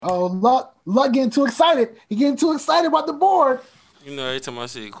Oh, Luck getting too excited. He getting too excited about the board. You know, every time I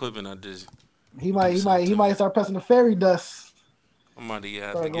see equipment, I just he might start pressing the fairy dust. I'm about to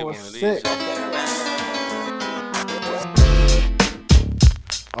have to get one of sick. these.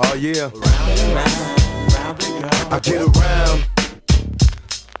 Oh yeah, I get around.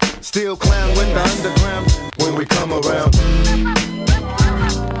 Still clown with the underground when we come around.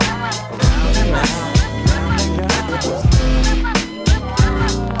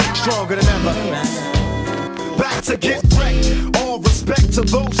 Stronger than ever. Back to get wrecked. All respect to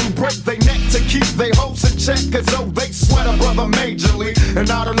those who break their neck to keep their hopes in check, as though they sweat a brother majorly.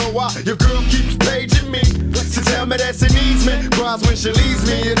 And I don't know why your girl keeps paging me to tell me that she needs me. Cries when she leaves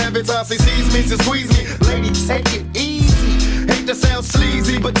me, and every time she sees me, she squeeze me. Lady, take it easy. Hate to sound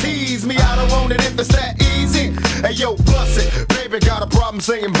sleazy, but tease me. I don't want it if it's that easy. Hey yo, bust it. Baby got a problem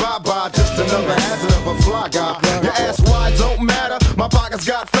saying bye-bye. Just another hazard of a fly guy. Your ass wide don't matter. My pockets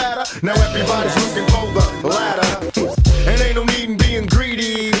got fatter. Now everybody's looking for the ladder. And ain't no need in being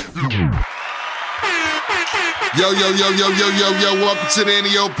greedy. Yo. Welcome to the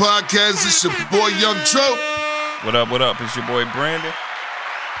NEO Podcast. It's your boy, Young Tro. What up? It's your boy, Brandon.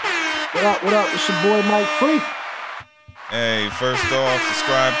 What up? It's your boy, Mike Free. Hey, first off,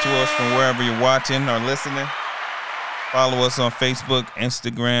 subscribe to us from wherever you're watching or listening. Follow us on Facebook,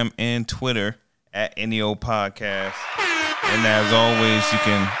 Instagram, and Twitter at NEO Podcast. And as always, you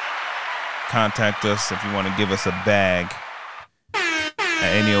can contact us if you want to give us a bag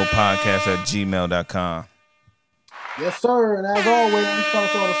at neopodcast@gmail.com. Yes, sir. And as always, shout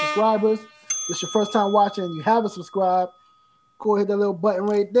out to all the subscribers. If this is your first time watching and you haven't subscribed, go hit that little button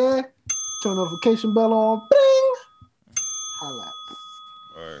right there. Turn the notification bell on. Bing! Holla.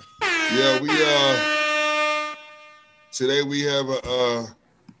 Right. Yeah, today we have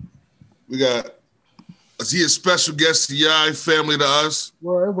we got a special guest to y'all, family to us.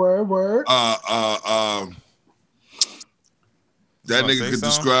 Word. That nigga could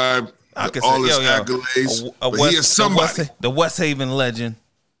describe all his accolades. But he is somebody. The West Haven legend.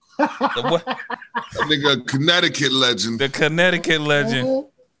 That nigga, a Connecticut legend. The Connecticut legend.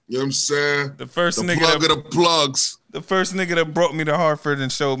 You know what I'm saying? The first nigga plug of the plugs. The first nigga that brought me to Hartford and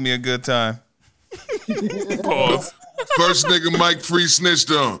showed me a good time. Pause. First nigga Mike Free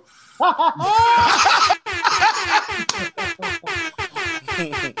snitched on.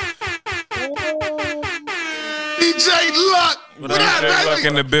 DJ Luck. What up, DJ Luck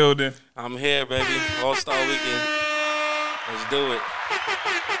in the building. I'm here, baby. All-Star Weekend. Let's do it.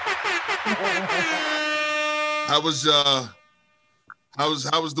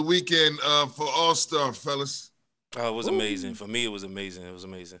 How was the weekend for All-Star, fellas? Oh, it was amazing. For me, it was amazing.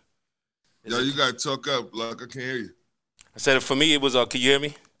 Yo, you gotta talk up, Luck. I can't hear you. I said for me, it was. Can you hear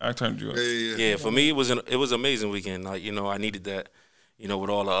me? I turned you up. Yeah. For me, it was an amazing weekend. Like, you know, I needed that. You know, with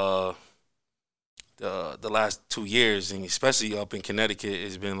all the last 2 years, and especially up in Connecticut,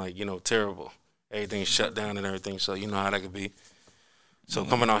 it's been like, you know, terrible. Everything's shut down and everything. So you know how that could be. So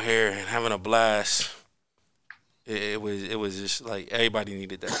coming out here and having a blast, it was just like everybody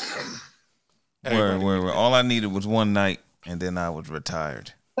needed that. Word. All I needed was one night, and then I was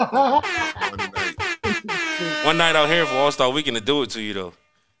retired. One night out here for All-Star Weekend to do it to you, though.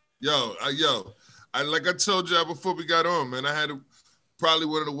 Yo, like I told y'all before we got on, man, I had probably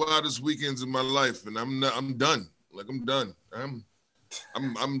one of the wildest weekends of my life, and I'm done. Like, I'm done. I'm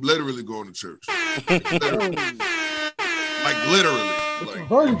literally going to church. Literally. Like literally.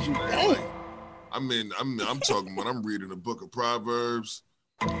 Like, I'm talking about I'm reading the book of Proverbs.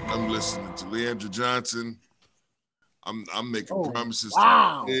 I'm listening to Leandra Johnson. I'm making promises to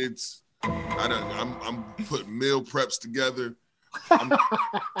my kids. I'm putting meal preps together. I'm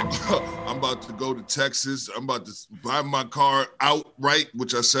about to go to Texas. I'm about to buy my car outright,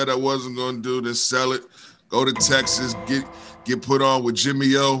 which I said I wasn't going to do, then sell it. Go to Texas, get put on with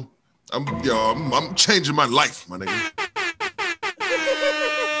Jimmy O. I'm changing my life, my nigga.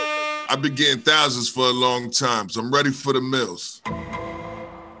 I've been getting thousands for a long time, so I'm ready for the mills.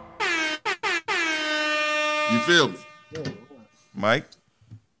 You feel me? Mike?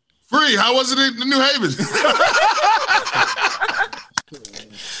 Free, how was it in New Haven?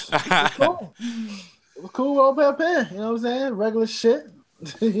 Cool. It was cool over up here. You know what I'm saying? Regular shit.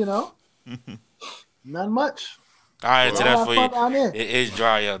 You know? Not much. All right, so that's for you. It is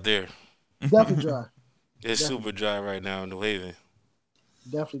dry out there. Definitely dry. It's super dry right now in New Haven.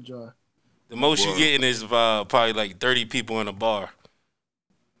 Definitely dry. The most you're getting is probably like 30 people in a bar.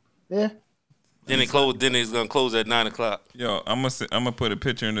 Yeah. Then it's gonna close at 9:00. Yo, I'm gonna put a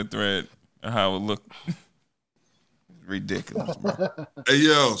picture in the thread of how it looked. Ridiculous, bro. Hey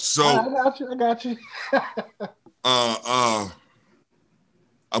yo, so I got you.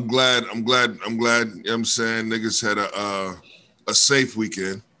 I'm glad. You know what I'm saying? Niggas had a safe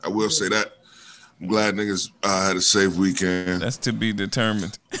weekend. I will say that. I'm glad niggas had a safe weekend. That's to be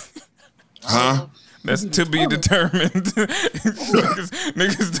determined. Huh? That's to be determined.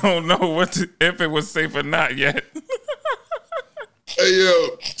 niggas don't know if it was safe or not yet. Hey,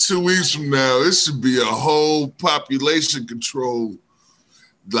 yo, 2 weeks from now, it should be a whole population control.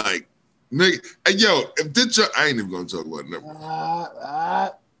 Like, nigga, hey, yo, if this, I ain't even gonna talk about it. Never.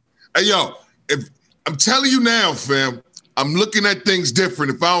 Hey, yo, if I'm telling you now, fam, I'm looking at things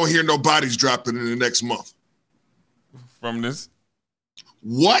different if I don't hear no bodies dropping in the next month. From this?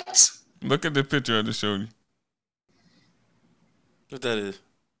 What? Look at the picture I just showed you. What that is?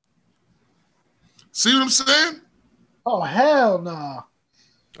 See what I'm saying? Oh, hell nah.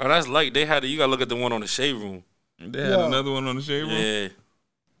 Oh, that's light. They had it. You gotta look at the one on the shade room. They had another one on the shade room? Yeah.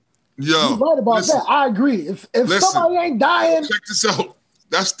 Yo, you're right about that. I agree. If somebody ain't dying, check this out.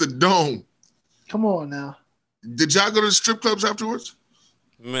 That's the dome. Come on now. Did y'all go to the strip clubs afterwards?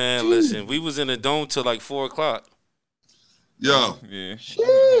 Man, listen, we was in the dome till like 4:00. Yo, yeah.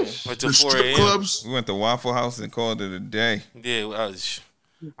 Went to the 4 strip a.m. clubs. We went to Waffle House and called it a day. Yeah,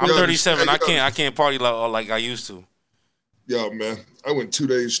 I'm 37. I can't party like I used to. Yo, man, I went 2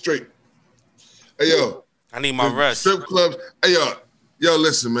 days straight. Hey, yo, I need my rest. Strip clubs. Hey, yo,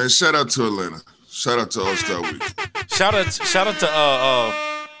 listen, man. Shout out to Atlanta. Shout out to All Star Week. Shout out to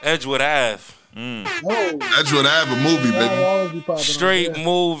Edgewood Ave. Edgewood Ave, a movie, baby. Straight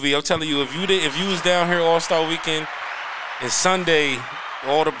movie. I'm telling you, if you was down here All Star Weekend and Sunday,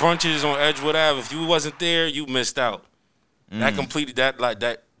 all the brunches on Edgewood Ave, if you wasn't there, you missed out. That completed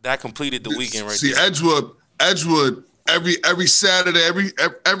that completed the weekend right there. See, Edgewood, every Saturday,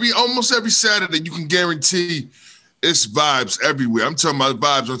 almost every Saturday, you can guarantee it's vibes everywhere. I'm talking about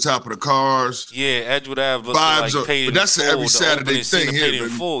vibes on top of the cars. Yeah, Edgewood Ave vibes, like paid but that's in an full. every Saturday thing Paid here, in baby.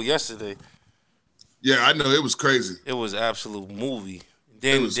 full yesterday. Yeah, I know, it was crazy. It was absolute movie.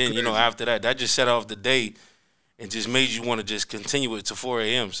 Then you know, after that just set off the day and just made you want to just continue it to 4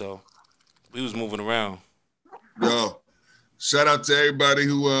 a.m. So we was moving around. Yo, shout out to everybody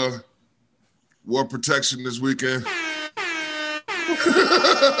who wore protection this weekend.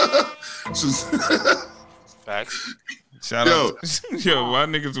 Facts. Shout out. Yo, why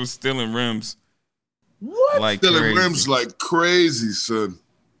niggas was stealing rims? What? Like stealing crazy. rims like crazy, son.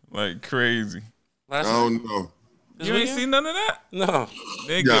 Like crazy. I don't know. You ain't seen none of that? No.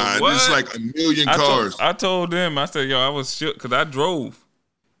 Nigga, yeah, what? it's like a million cars. I told them, I said, yo, I was shook because I drove.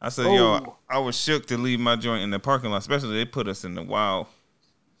 I said, yo, I was shook to leave my joint in the parking lot, especially they put us in the wild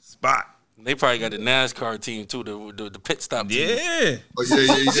spot. They probably got the NASCAR team too, the pit stop team. Yeah. Oh,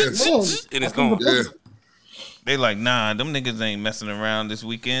 yeah. And it's gone. Yeah. They like, nah, them niggas ain't messing around this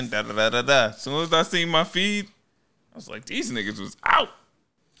weekend. Da da da da da. As soon as I seen my feed, I was like, these niggas was out.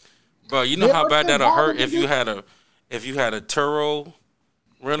 Bro, you know how bad that'll hurt if you had a Turo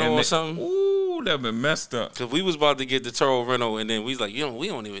rental or something? Ooh, that been messed up. Cause we was about to get the Turo rental and then we was like, we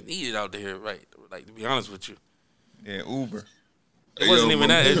don't even need it out there, right? Like, to be honest with you. Yeah, Uber. It wasn't even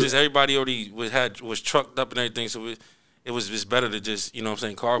that. It's just everybody already was trucked up and everything, so it was just better to just, you know what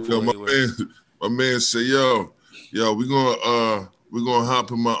I'm saying, carpool. My man said, yo, we gonna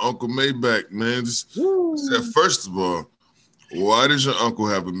hop in my Uncle Maybach, man. Said, first of all, why does your uncle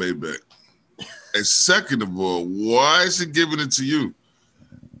have a Maybach? And second of all, why is he giving it to you?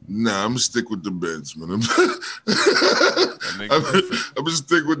 Nah, I'm gonna stick with the Benz, man. I'm gonna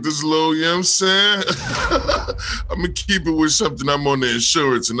stick with this little, you know what I'm saying? I'm gonna keep it with something I'm on the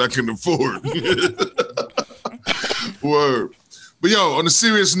insurance and I can afford. Word. But yo, on a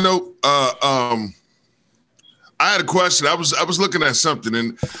serious note, I had a question. I was looking at something,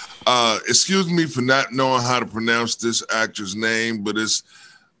 and excuse me for not knowing how to pronounce this actor's name, but it's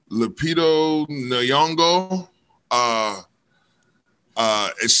Lupita Nyong'o.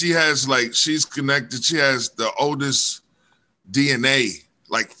 And she's connected. She has the oldest DNA,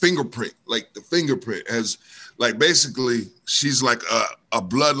 like fingerprint. Like the fingerprint has, like basically, she's like a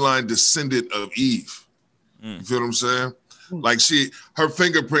bloodline descendant of Eve. You feel what I'm saying? Like her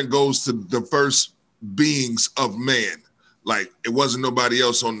fingerprint goes to the first beings of man. Like it wasn't nobody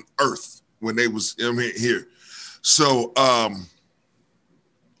else on earth when they was here. So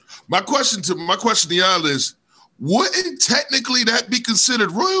my question to y'all is, wouldn't technically that be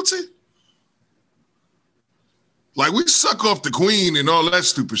considered royalty? Like we suck off the queen and all that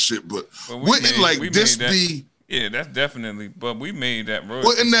stupid shit, but wouldn't this be? Yeah, that's definitely. But we made that royalty.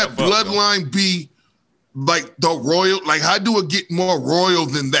 Wouldn't that bloodline be like the royal? Like how do it get more royal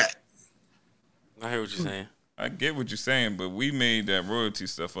than that? I hear what you're saying. I get what you're saying, but we made that royalty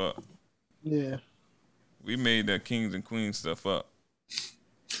stuff up. Yeah. We made that kings and queens stuff up.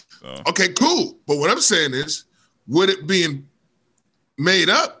 So. Okay, cool. But what I'm saying is, with it being made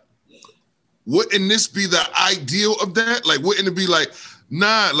up, wouldn't this be the ideal of that? Like, wouldn't it be like,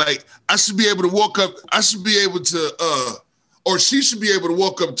 nah, like I should be able to walk up, I should be able to, or she should be able to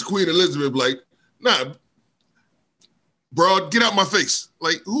walk up to Queen Elizabeth like, nah, bro, get out my face.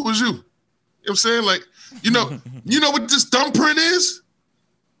 Like, who was you? You know what I'm saying? Like, you know what this thumbprint is?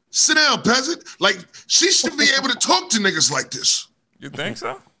 Sit down, peasant. Like, she should be able to talk to niggas like this. You think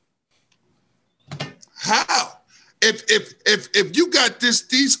so? How? If you got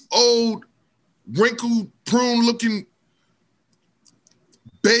these old wrinkled prune looking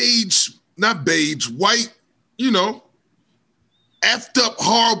white, effed up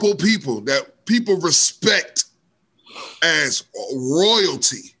horrible people that people respect as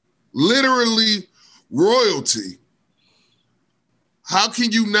royalty, literally royalty, how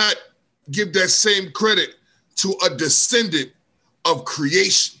can you not give that same credit to a descendant of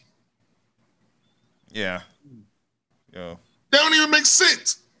creation? Yeah. Yo. That don't even make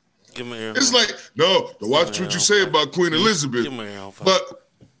sense. It's like, no, watch what you say about Queen Elizabeth. But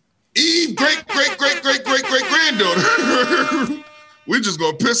Eve, great granddaughter, we're just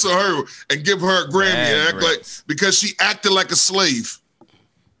gonna piss on her and give her a Grammy and act like because she acted like a slave.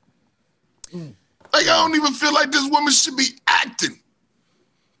 Like, I don't even feel like this woman should be acting.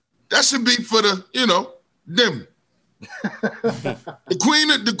 That should be for the, them. the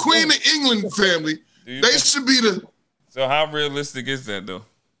Queen of England family, they should be the. So how realistic is that though?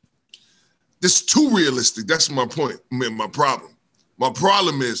 This too realistic. That's my point. My problem. My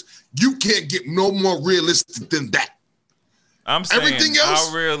problem is you can't get no more realistic than that. I'm saying, everything else,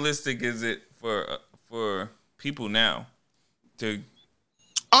 how realistic is it for people now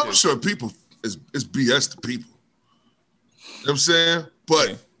I'm sure people is BS to people. You know what I'm saying?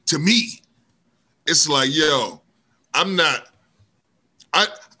 But to me, it's like, yo, I'm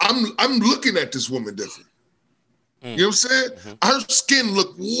looking at this woman different. You know what I'm saying? Her skin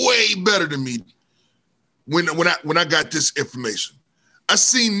looked way better than me when I got this information. I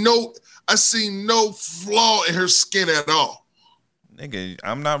seen no flaw in her skin at all. Nigga,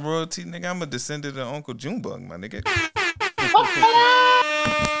 I'm not royalty, nigga. I'm a descendant of Uncle Junebug, my nigga.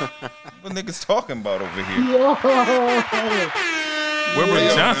 What niggas talking about over here?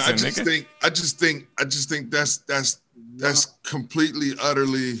 Wilbur Johnson, nigga. I just think that's completely,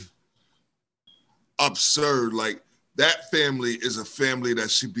 utterly absurd. Like, that family is a family that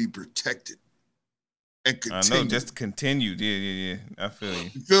should be protected and continue. I know, just continued. Yeah. I feel you.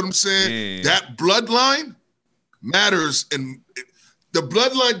 You feel what I'm saying? Yeah. That bloodline matters, and the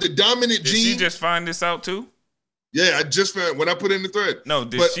bloodline, the dominant gene. Did she just find this out too? Yeah, I just found when I put in the thread. No,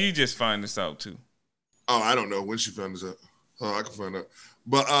 she just find this out too? Oh, I don't know when she found this out. Oh, I can find out.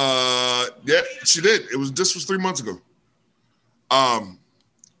 But yeah, she did. This was 3 months ago.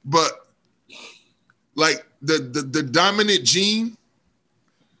 But like the dominant gene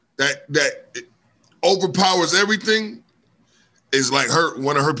that overpowers everything is like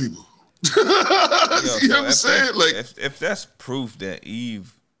one of her people. You know what I'm saying? Like, if that's proof that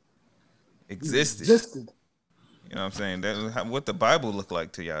Eve existed. You know what I'm saying? That what the Bible look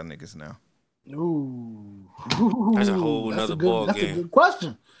like to y'all niggas now. Ooh. That's a whole nother ball game. That's a good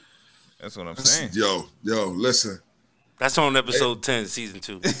question. That's what I'm saying. Yo, listen. That's on episode 10, season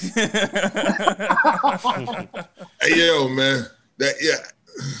 2. Hey, yo, man.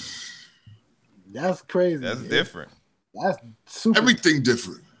 That's crazy. That's different. That's super. Everything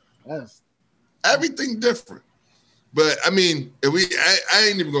different. That's everything different. But I mean, I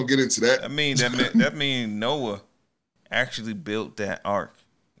ain't even gonna get into that. I mean, that mean Noah actually built that ark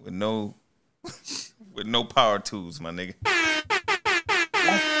with no power tools, my nigga.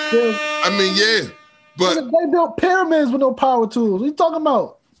 I mean, yeah, but they built pyramids with no power tools. What are you talking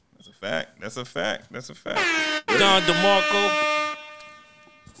about? That's a fact. Don DeMarco.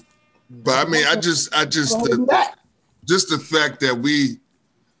 But I mean, just the fact that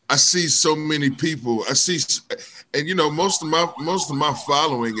I see so many people. I see, and most of my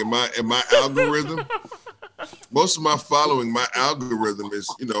following in my algorithm. Most of my following, my algorithm is,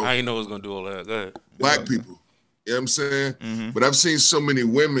 I didn't know I was gonna do all that. Go ahead. Black people. You know what I'm saying? Mm-hmm. But I've seen so many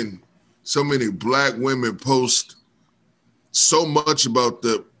women, so many black women post so much about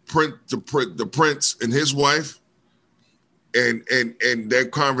the prince and his wife, and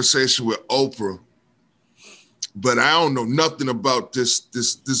that conversation with Oprah. But I don't know nothing about this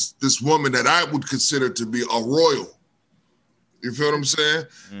woman that I would consider to be a royal. You feel what I'm saying?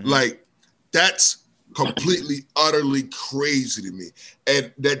 Mm-hmm. Like, that's completely, utterly crazy to me.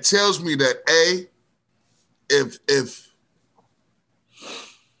 And that tells me that if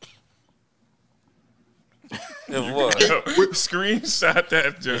If what? Screenshot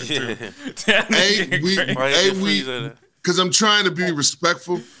that joke too. Because I'm trying to be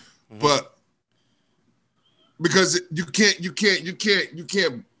respectful, but because you can't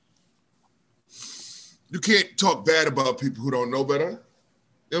talk bad about people who don't know better. You know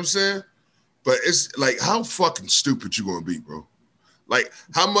what I'm saying? But it's like, how fucking stupid you gonna be, bro? Like,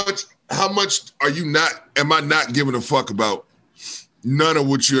 how much am I not giving a fuck about none of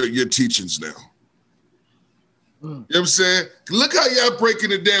what your teachings now? You know what I'm saying? Look how y'all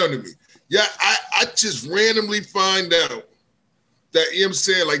breaking it down to me. Yeah, I just randomly find out that, you know what I'm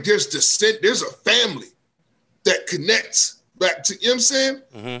saying, like there's a family that connects back to, you know what I'm saying?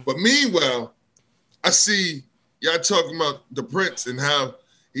 Mm-hmm. But meanwhile, I see y'all talking about the Prince and how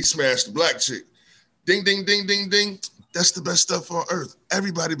he smashed the black chick. Ding, ding, ding, ding, ding. That's the best stuff on earth.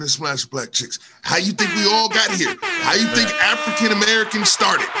 Everybody been smashing black chicks. How you think we all got here? How you think African Americans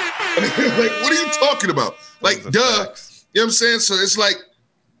started? Like, what are you talking about? Like, duh. Facts. You know what I'm saying? So it's like,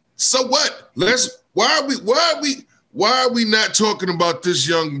 so what? Why are we not talking about this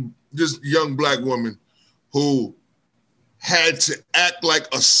young black woman who had to act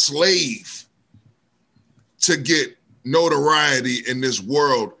like a slave to get notoriety in this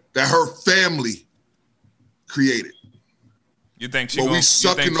world that her family created? You think we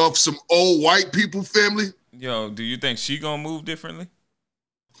sucking off some old white people family? Yo, do you think she gonna move differently?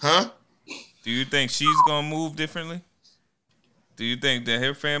 Huh? Do you think she's gonna move differently? Do you think that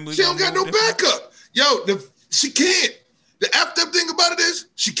her family? She don't got no backup. Yo, she can't. The effed up thing about it is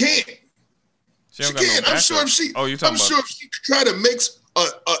she can't. She can't. I'm sure if she. Oh, you talking about? I'm sure if she try to make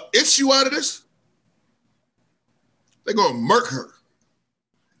a issue out of this, they're gonna murk her,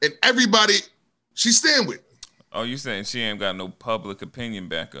 and everybody she's staying with. Oh, you saying she ain't got no public opinion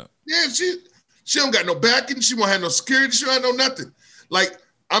backup? Yeah, she don't got no backing. She won't have no security. She don't have no nothing. Like,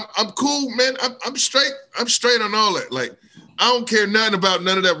 I'm cool, man. I'm straight. I'm straight on all that. Like, I don't care nothing about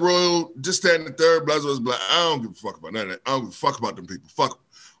none of that royal, just that and the third, blah, blah, blah. I don't give a fuck about none of that. I don't give a fuck about them people. Fuck them.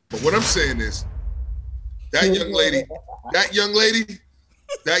 But what I'm saying is, that young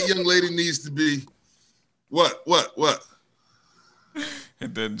lady needs to be what?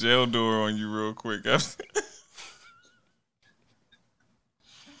 Hit that jail door on you real quick.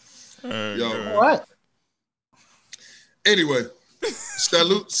 Yo, what? Anyway,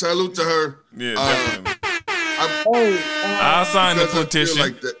 salute to her. Yeah, definitely. I'll sign the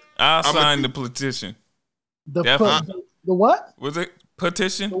petition. I'll sign the petition. The what? Was it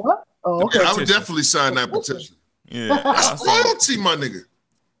petition? The what? Oh, okay. Yeah, I would definitely sign that petition. Yeah, that's royalty, my nigga.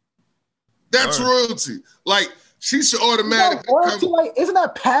 That's royalty. Like, she should automatically royalty. Like, isn't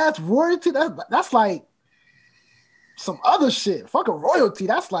that past royalty? That's like some other shit. Fucking royalty.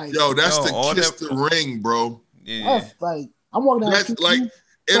 That's like, that's the kiss the ring, bro. Yeah, that's like, I'm walking down. That's like, it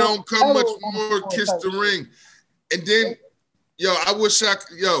don't come much more kiss the ring. And then, I wish I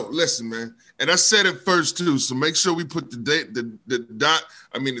could, listen, man. And I said it first too, so make sure we put the date, the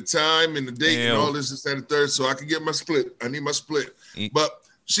time and the date and all this and the third, so I can get my split. I need my split. But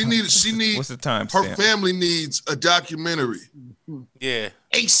she needs. What's the time? Her family needs a documentary. Yeah.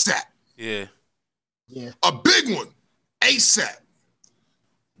 ASAP. Yeah. A big one. ASAP.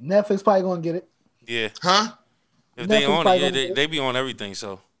 Netflix probably gonna get it. Yeah. Huh? If they on it, they be on everything.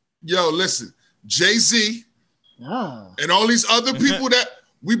 So. Yo, listen, Jay-Z and all these other people that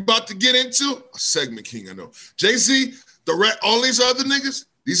we about to get into, a segment king, I know. Jay-Z, all these other niggas,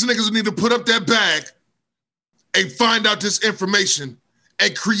 these niggas need to put up that bag and find out this information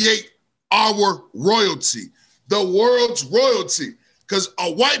and create our royalty, the world's royalty. Because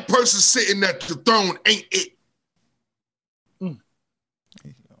a white person sitting at the throne ain't it.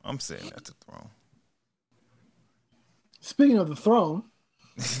 I'm sitting at the throne. Speaking of the throne.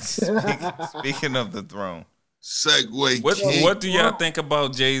 Speaking of the throne. Segue. What do y'all think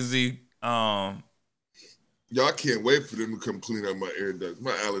about Jay-Z? Y'all, I can't wait for them to come clean up my air ducts.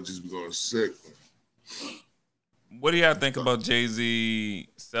 My allergies be going sick. What do y'all think about Jay-Z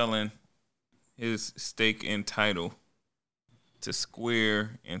selling his stake in Tidal to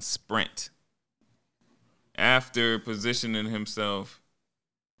Square and Sprint after positioning himself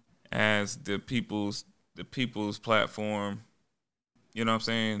as the people's platform? You know what I'm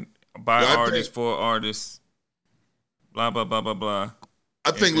saying? By artists, for artists, blah, blah, blah, blah, blah.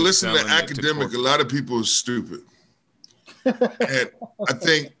 I think listening to academic, a lot of people are stupid. And I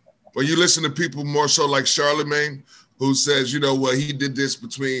think when you listen to people more so like Charlemagne, who says, he did this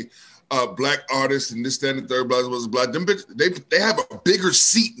between black artists and this, that, and the third, blah, blah, blah, them bitch, they have a bigger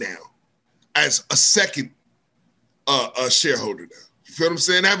seat now as a second shareholder now. You feel what I'm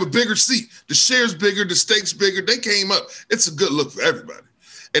saying? They have a bigger seat. The share's bigger, the stake's bigger. They came up. It's a good look for everybody.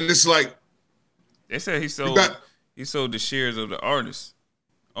 And it's like, They said he sold the shares of the artists.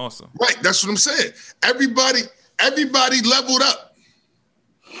 Also, right. That's what I'm saying. Everybody leveled up,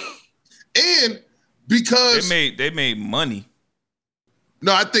 and because they made money.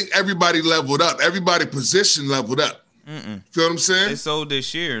 No, I think everybody leveled up. Everybody position leveled up. Feel what I'm saying? They sold their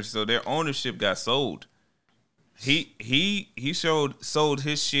shares, so their ownership got sold. He sold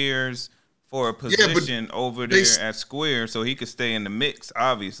his shares for a position over there at Square, so he could stay in the mix.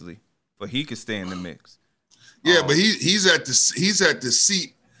 Obviously, but he could stay in the mix. Yeah, but he's at the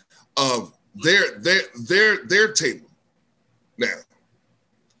seat of their table now.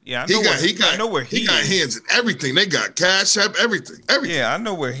 Yeah, I know where he got hands in everything. They got Cash App, everything. Yeah, I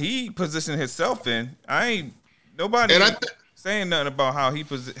know where he positioned himself in. I ain't nobody saying nothing about how he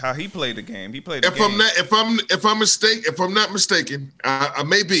played the game. He played the game. If I'm not mistaken, I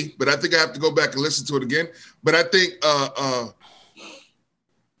may be, but I think I have to go back and listen to it again. But I think I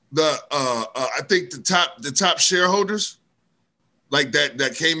think the top shareholders, like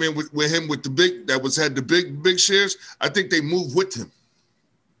that came in with him with the big had the big shares. I think they moved with him.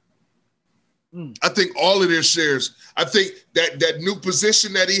 I think all of their shares. I think that new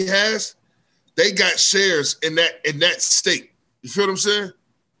position that he has, they got shares in that state. You feel what I'm saying?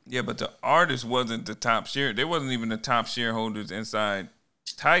 Yeah, but the artist wasn't the top share. They wasn't even the top shareholders inside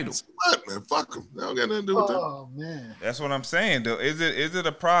Tidal. What, man? Fuck them. They don't got nothing to do with that. Oh man, that's what I'm saying. Though, is it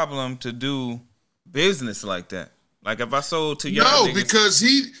a problem to do business like that? Like if I sold to y'all, no, because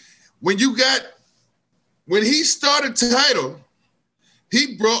when he started Tidal,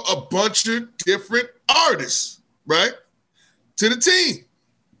 he brought a bunch of different artists, right, to the team.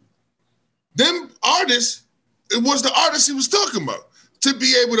 Them artists, it was the artists he was talking about, to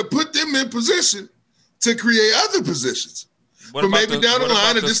be able to put them in position to create other positions. But maybe down the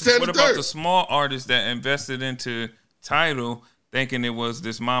line of this, 10 What about the small artists that invested into Tidal thinking it was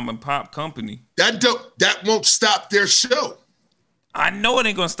this mom and pop company? That won't stop their show. I know it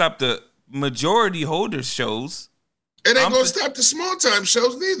ain't gonna stop the majority holders shows. It ain't gonna stop the small time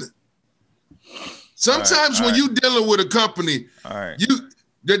shows neither. Sometimes when you dealing with a company,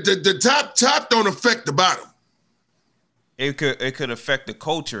 the top don't affect the bottom. It could affect the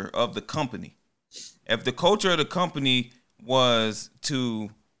culture of the company. If the culture of the company was to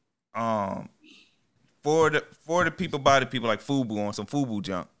for the people by the people, like FUBU on some FUBU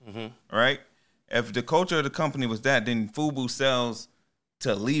junk, right? If the culture of the company was that, then FUBU sells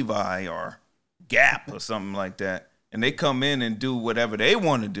to Levi or Gap or something like that, and they come in and do whatever they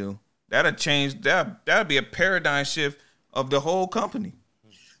want to do. That'll change. That'll be a paradigm shift of the whole company.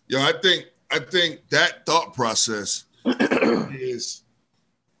 Yo, I think that thought process is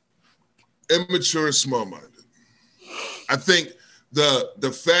immature and small-minded. I think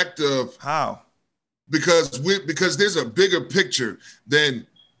the fact of how because there's a bigger picture than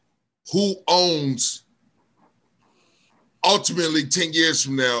who owns ultimately 10 years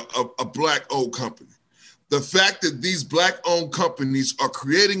from now a black-owned company. The fact that these black-owned companies are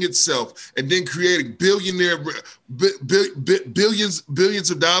creating itself and then creating billions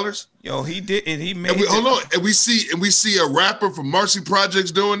of dollars. Yo, he did, and he made. Hold on, and we see a rapper from Marcy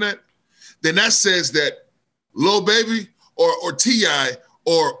Projects doing that. Then that says that Lil Baby or T.I.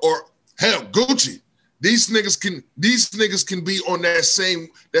 or hell Gucci, these niggas can be on that same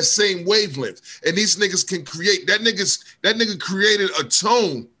wavelength, and these niggas can create that nigga created a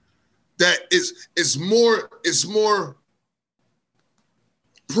tone that is more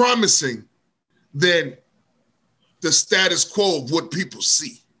promising than the status quo of what people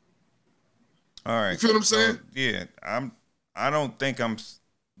see. All right, you feel what I'm saying? Yeah, I don't think I'm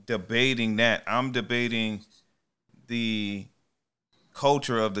debating that. I'm debating the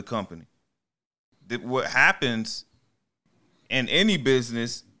culture of the company. What happens in any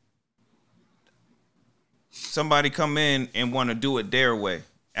business, somebody come in and want to do it their way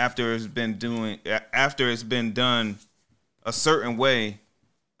after it's been done a certain way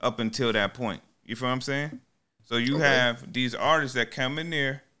up until that point. You feel what I'm saying? So you have these artists that come in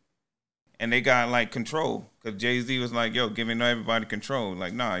there and they got like control, because Jay-Z was like, yo, giving everybody control.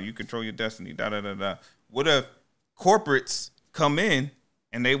 Like, nah, you control your destiny, da-da-da-da. What if corporates come in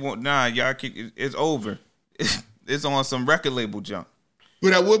and they want, nah, y'all, it's over. It's on some record label junk.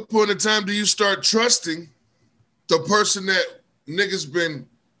 But at what point in time do you start trusting the person that niggas been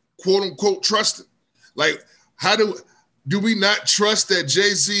quote unquote trusting? Like, how do we not trust that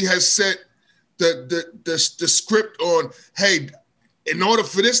Jay-Z has set the script on, hey, in order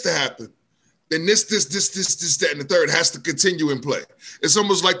for this to happen, then this, that, and the third has to continue in play. It's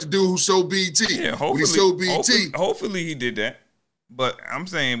almost like the dude who sold BET. Yeah, when he sold BET. Hopefully he did that. But I'm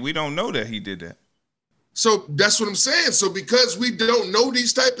saying we don't know that he did that. So that's what I'm saying. So because we don't know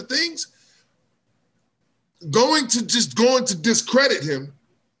these type of things, going to discredit him.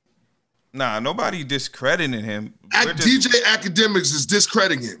 Nah, nobody discrediting him. DJ Academics is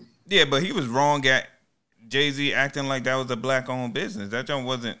discrediting him. Yeah, but he was wrong at Jay-Z acting like that was a black-owned business. That joint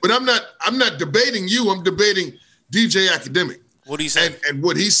wasn't. But I'm not debating you. I'm debating DJ Academic. What he saying? And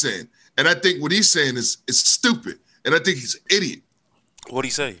what he's saying. And I think what he's saying is stupid. And I think he's an idiot. What'd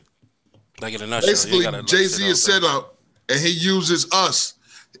he say? Like in a nutshell. Basically, Jay-Z is set up, and he uses us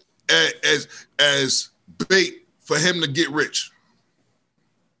as bait for him to get rich.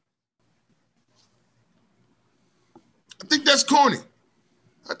 I think that's corny.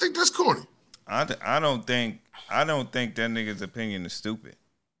 I don't think that nigga's opinion is stupid.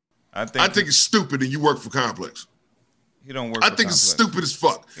 I think it's stupid, and you work for Complex. He don't work. I think it's stupid as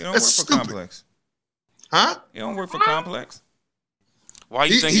fuck. He don't work for Complex. Huh? He don't work for Complex. Why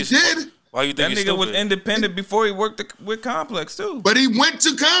you think he did? Why you think that nigga was independent before he worked with Complex too? But he went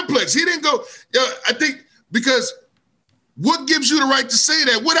to Complex. He didn't go. I think because what gives you the right to say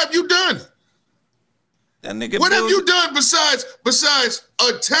that? What have you done? That nigga. What have you done besides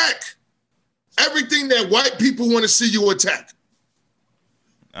attack everything that white people want to see you attack?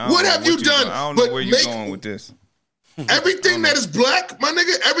 What have you done? I don't know where you're going with this. Everything that is black, my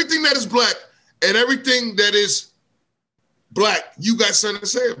nigga, everything that is black and everything that is black, you got something to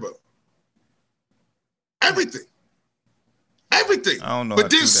say about. Everything. I don't know.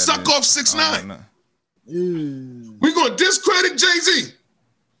 But then suck off 6ix9ine. We're gonna discredit Jay-Z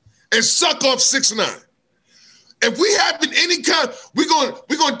and suck off 6ix9ine. If we having any kind, we're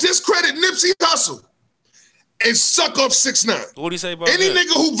gonna discredit Nipsey Hussle and suck off 6ix9ine. What do you say about any that?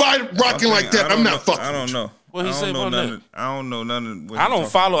 nigga who rocking like that? I'm not fucking. I don't know. What he say about that? I don't know none of. I don't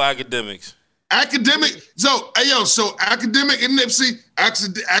follow Academics. So Academic and Nipsey,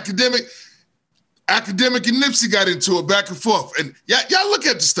 Academic and Nipsey got into it back and forth, and y'all look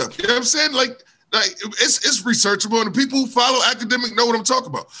at the stuff. You know what I'm saying? Like it's researchable, and the people who follow Academic know what I'm talking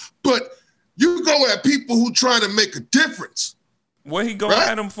about. But you go at people who trying to make a difference. What he go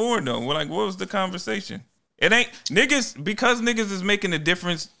at them for though? Like, what was the conversation? It ain't niggas because niggas is making a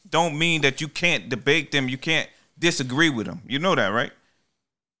difference. Don't mean that you can't debate them. You can't disagree with them. You know that, right?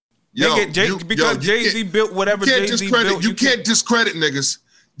 Because Jay-Z built whatever Jay-Z built. You can't discredit niggas.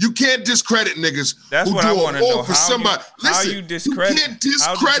 You can't discredit niggas. That's who what do I want to know. For somebody. How you discredit? You can't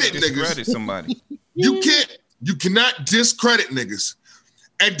discredit niggas. Somebody. You cannot discredit niggas,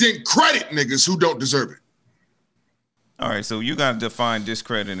 and then credit niggas who don't deserve it. All right, so you got to define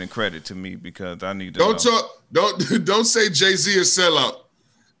discredit and credit to me because I need to. Don't say Jay-Z is sellout,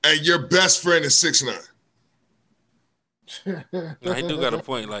 and your best friend is 6ix9ine. No, he do got a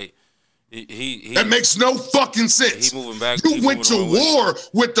point. Like he that makes no fucking sense. He moving back. You went to war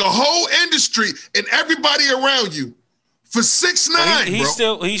with the whole industry and everybody around you for 6ix9ine.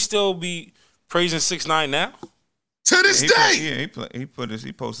 He still be praising 6ix9ine now. To this day, he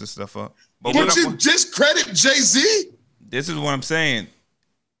posted stuff up. But would you discredit Jay-Z? This is what I'm saying.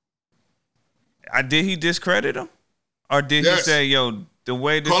 Did he discredit him, or did he say, "Yo, the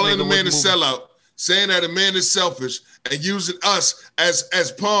way this calling nigga a man a moving, sellout"? Saying that a man is selfish and using us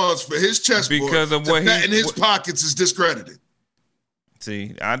as pawns for his chessboard because of what in his pockets is discredited.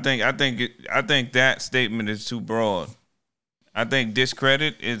 See, I think that statement is too broad. I think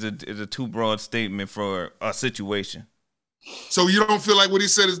discredit is a too broad statement for a situation. So you don't feel like what he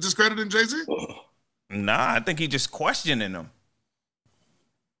said is discrediting Jay-Z? Nah, I think he's just questioning him.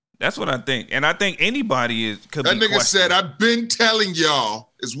 That's what I think, and I think anybody could. That nigga said, "I've been telling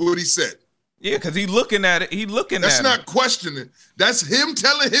y'all," is what he said. Yeah, because he's looking at it. That's not questioning. That's him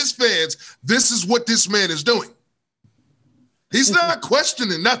telling his fans, this is what this man is doing. He's not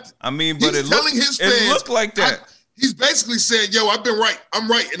questioning nothing. I mean, but he's telling his fans. It looked like that. He's basically saying, yo, I've been right. I'm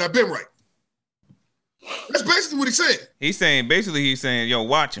right, and I've been right. That's basically what he's saying. He's saying, yo,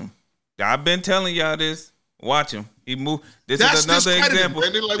 watch him. I've been telling y'all this. Watch him. He moved. This is another example.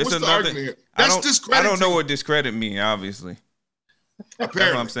 Like, what's the argument here? That's discrediting. I don't know what discredit means, obviously. That's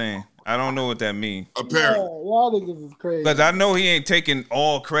what I'm saying. I don't know what that means. Apparently. Y'all niggas is crazy. Because I know he ain't taking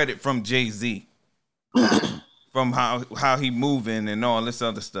all credit from Jay-Z. From how he moving and all this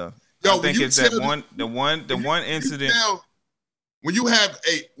other stuff. Yo, I think it's that the one incident. When you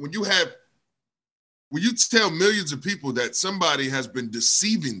tell millions of people that somebody has been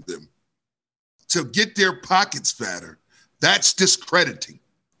deceiving them to get their pockets fatter, that's discrediting.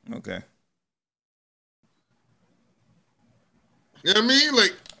 Okay. You know what I mean?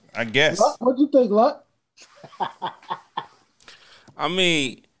 Like, I guess. What you think, Luck? I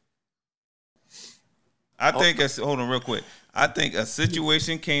mean, I think hold on real quick. I think a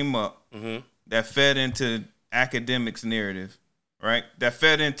situation came up that fed into Academic's narrative, right? That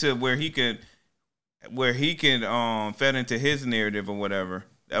fed into where he could where he can fed into his narrative or whatever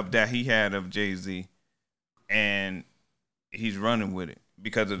of that he had of Jay-Z, and he's running with it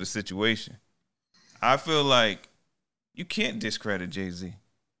because of the situation. I feel like you can't discredit Jay-Z.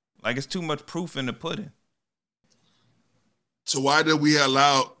 Like, it's too much proof in the pudding. So why did we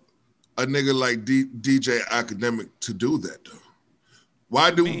allow a nigga like DJ Academic to do that though?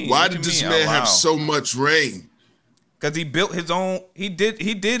 Why did this man have so much reign? Because he built his own. He did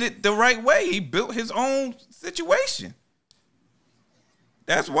it the right way. He built his own situation.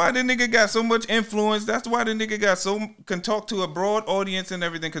 That's why the nigga got so much influence. That's why the nigga can talk to a broad audience and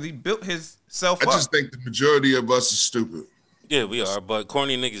everything, because he built himself up. I just think the majority of us are stupid. Yeah, we are, but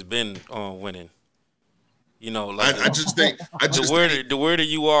corny niggas been winning. You know, like the weirder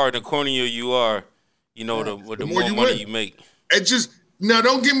you are, the cornier you are. You know, the more money you make. It just now.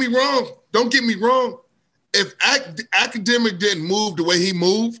 Don't get me wrong. If Academic didn't move the way he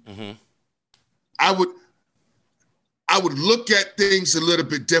moved, mm-hmm. I would look at things a little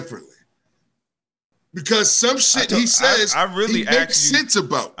bit differently. Because some shit he says, he makes sense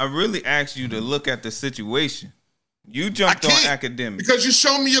about. I really asked you to look at the situation. You jumped on Academic because you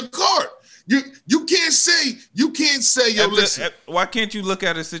showed me your card. You can't say yo, listen. Why can't you look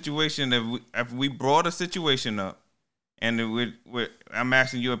at a situation if we brought a situation up, and I'm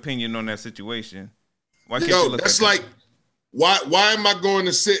asking your opinion on that situation? Why can't you look that's at like why am I going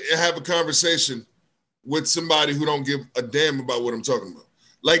to sit and have a conversation with somebody who don't give a damn about what I'm talking about?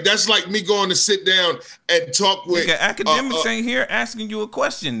 Like, that's like me going to sit down and talk with Academics ain't here asking you a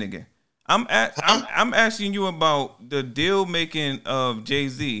question, nigga. I'm asking you about the deal making of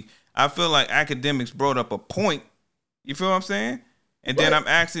Jay-Z. I feel like Academics brought up a point. You feel what I'm saying? And then I'm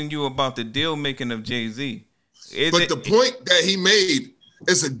asking you about the deal making of Jay-Z. But the point that he made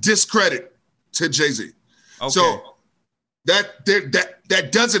is a discredit to Jay-Z. Okay. So that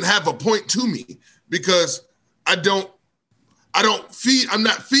doesn't have a point to me, because I'm not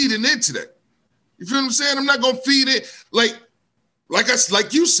feeding into that. You feel what I'm saying? I'm not gonna feed it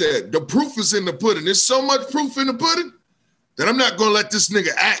like you said, the proof is in the pudding. There's so much proof in the pudding that I'm not gonna let this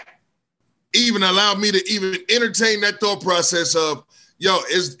nigga even allow me to even entertain that thought process of, yo,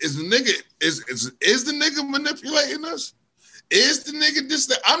 is the nigga manipulating us? Is the nigga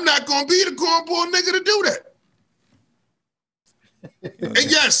this? I'm not gonna be the cornball nigga to do that. And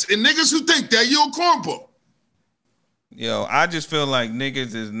yes, and niggas who think that, you're a cornball. Yo, I just feel like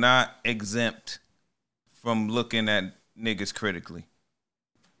niggas is not exempt from looking at niggas critically.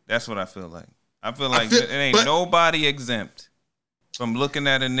 That's what I feel like. I feel like there ain't nobody exempt from looking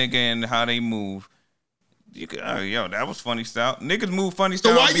at a nigga and how they move. You could, yo, that was funny style. Niggas move funny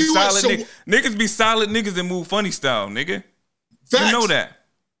style. So be solid niggas be solid niggas and move funny style, nigga. Facts. You know that.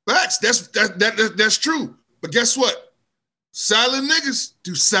 Facts. That's true. But guess what? Solid niggas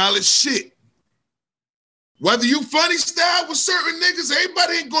do solid shit. Whether you funny style with certain niggas,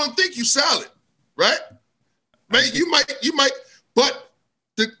 everybody ain't gonna think you solid, right? Man, you might, but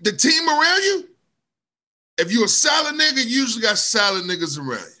the team around you, if you a solid nigga, you usually got solid niggas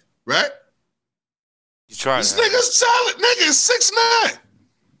around you, right? You try. This nigga's solid. Nigga is 6'9".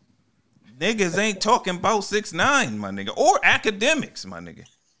 Niggas ain't talking about 6'9", my nigga, or Academics, my nigga.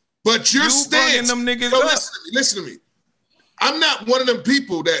 But your stance, them niggas up. Listen to me. I'm not one of them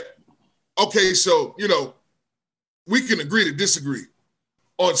people that, okay, so, you know, we can agree to disagree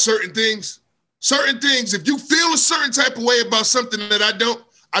on certain things. Certain things, if you feel a certain type of way about something that I don't,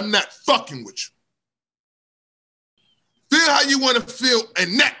 I'm not fucking with you. Feel how you want to feel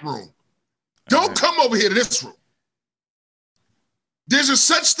in that room. Don't come over here to this room. There's a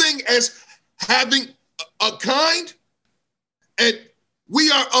such thing as having a kind, and we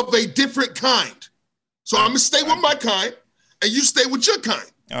are of a different kind. So I'm going to stay with my kind, and you stay with your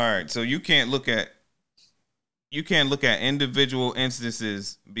kind. All right, so you can't look at individual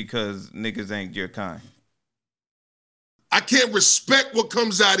instances because niggas ain't your kind. I can't respect what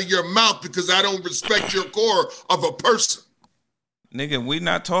comes out of your mouth because I don't respect your core of a person. Nigga, we're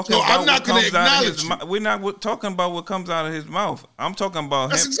not talking about what comes out of his mouth. We're not talking about what comes out of his mouth. I'm talking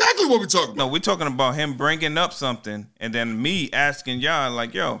about That's exactly what we're talking about. No, we're talking about him bringing up something and then me asking y'all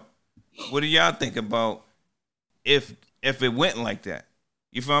like, yo, what do y'all think about if it went like that?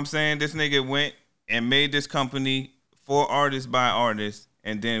 You feel what I'm saying? This nigga went and made this company for artists by artists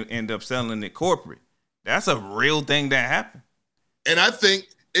and then end up selling it corporate. That's a real thing that happened. And I think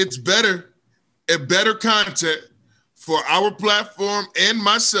it's better content for our platform and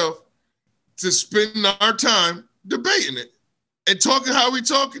myself to spend our time debating it and talking how we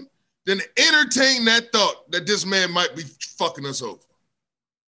talking than entertain that thought that this man might be fucking us over.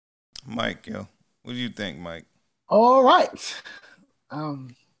 Mike, yo, what do you think, Mike? All right.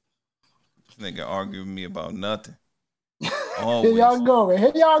 Nigga arguing with me about nothing. Here y'all go, man.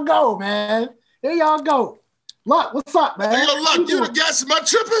 Here y'all go, man. Here y'all go. Luck, what's up, man? Hey, yo, Luck, you the guys? Am I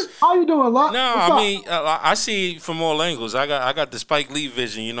tripping? How you doing, Luck? No, I mean, I see it from all angles. I got the Spike Lee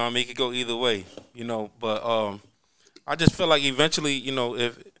vision, you know. I mean, it could go either way, you know. But I just feel like eventually, you know,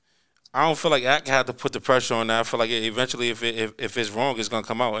 if I don't feel like I had to put the pressure on that. I feel like eventually, if it's wrong, it's gonna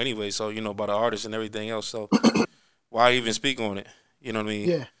come out anyway. So you know, by the artist and everything else. So why even speak on it? You know what I mean?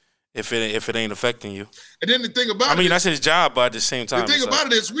 Yeah. If it ain't affecting you. And then the thing about I mean, that's his job, but at the same time, the thing about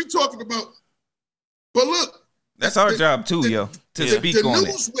it is we talking about. But look. That's our job too, yo, to speak on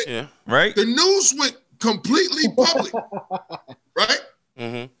it. Right? The news went completely public. Right?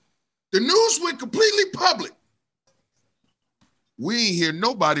 Mm-hmm. The news went completely public. We ain't hear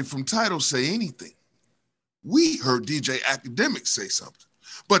nobody from Tidal say anything. We heard DJ Academic say something.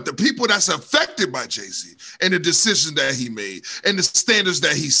 But the people that's affected by Jay-Z and the decision that he made and the standards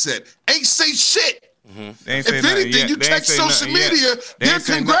that he set ain't say shit. Mm-hmm. If anything, you check social media, they're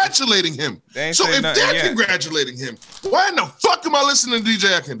congratulating him. So if they're congratulating him, why in the fuck am I listening to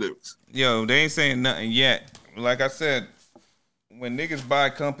DJ Academics? Yo, they ain't saying nothing yet. Like I said, when niggas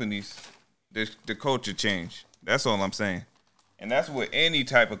buy companies, the culture change. That's all I'm saying. And that's with any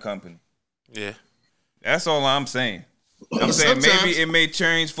type of company. Yeah. That's all I'm saying. I'm saying maybe it may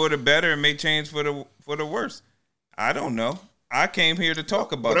change for the better, it may change for the worse. I don't know. I came here to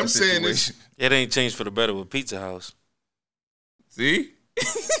talk about the situation. Saying is, it ain't changed for the better with Pizza House. See?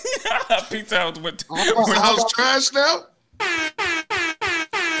 Pizza House went Pizza House trash now?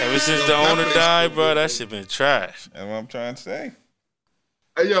 Ever since the owner died, bro, that shit been trash. That's what I'm trying to say.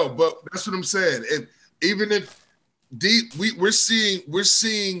 Hey, yo, but that's what I'm saying. And even if we're seeing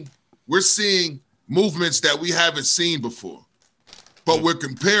movements that we haven't seen before. But we're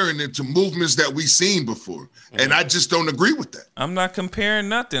comparing it to movements that we've seen before. And I just don't agree with that. I'm not comparing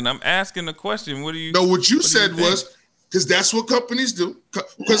nothing. I'm asking a question. What do you... No, what you said was, because that's what companies do.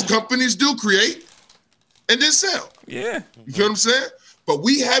 Because companies do create and then sell. Yeah. You feel what I'm saying? But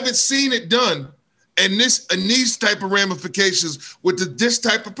we haven't seen it done in these type of ramifications with this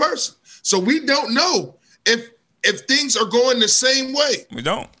type of person. So we don't know if things are going the same way. We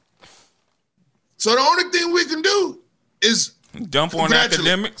don't. So the only thing we can do is... Dump on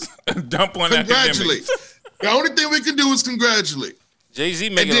academics. Dump on congratulate. Academics. The only thing we can do is congratulate. Jay-Z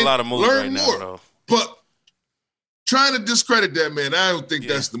making a lot of moves right now, though. But trying to discredit that man, I don't think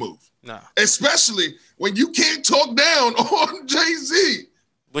that's the move. Nah. Especially when you can't talk down on Jay-Z.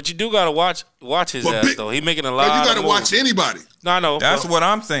 But you do gotta watch his ass though. He making a lot. You gotta watch anybody. No, I know. That's what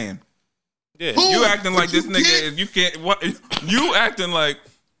I'm saying. Yeah. You acting like this nigga. You can't. What? You acting like,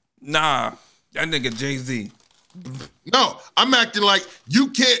 nah, that nigga Jay-Z. No, I'm acting like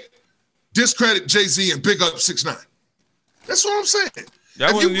you can't discredit Jay-Z and big up 6ix9ine. That's what I'm saying.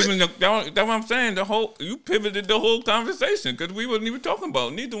 That wasn't even that's what I'm saying. You pivoted the whole conversation because we wasn't even talking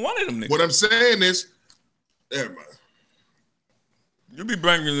about neither one of them niggas. What I'm saying is, never mind. You be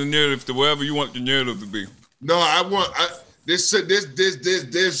bringing the narrative to wherever you want the narrative to be. No, this.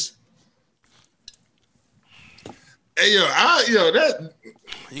 Hey yo, that.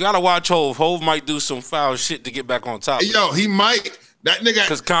 You gotta watch Hov. Hov might do some foul shit to get back on top. Hey, yo, he might. That nigga.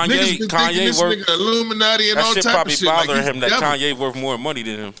 Because Kanye worth nigga Illuminati and that all shit type probably of shit. bother like him that Kanye worth more money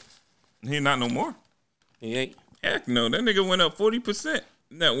than him. He not no more. He ain't. Heck no. That nigga went up 40%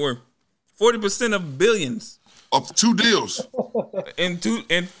 net worth. 40% of billions. Of 2 deals. In 2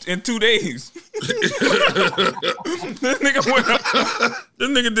 days. This nigga went up. This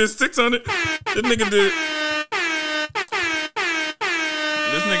nigga did 600. This nigga did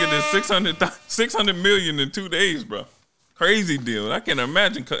 600 million in 2 days, bro. Crazy deal. I can't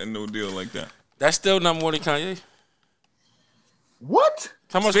imagine cutting no deal like that. That's still not more than Kanye. What?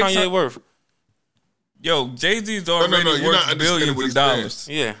 How much Kanye worth? Yo, Jay-Z's already worth billions of dollars.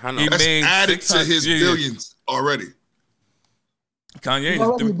 Yeah, I know. He That's made added to his billions already. Kanye He's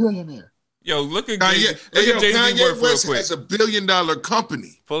already a billionaire. Yo, look at Kanye. Jay-Z Kanye worth West real quick. has $1 billion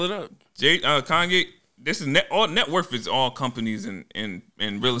company. Pull it up. Kanye. This is net worth is all companies and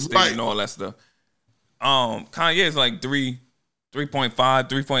real estate and all that stuff. Kanye is like 3.5,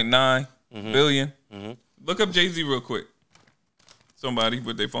 3.9 billion. Mm-hmm. Look up Jay-Z real quick. Somebody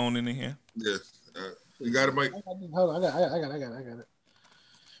put their phone in here. Yeah. You got it, Mike? Hold on, I got it.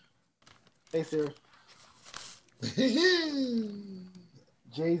 Hey, Siri.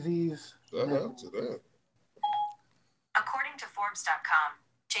 Jay-Z's. According to Forbes.com,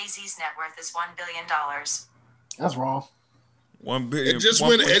 Jay-Z's net worth is $1 billion. That's wrong. 1 billion. It just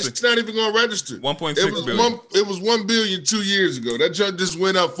went. It's not even going to register. 1.6 billion. It was 1 billion 2 years ago. That just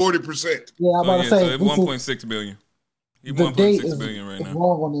went up 40%. Yeah, I'm about to say. So 1.6 billion. He the date 1.6 billion right now.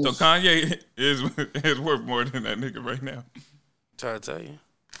 wrong on this. So Kanye is worth more than that nigga right now. Try to tell you.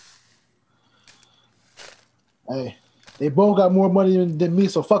 Hey, they both got more money than me,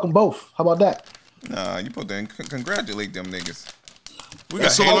 so fuck them both. How about that? Nah, you supposed to congratulate them niggas. We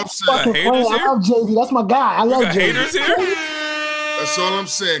That's got all I'm saying. haters I here. love Jay-Z. That's my guy. I love Got Jay-Z. haters here. That's all I'm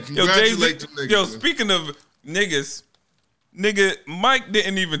saying. Yo, Congratulate Jay-Z, them niggas. yo, man. speaking of niggas, nigga, Mike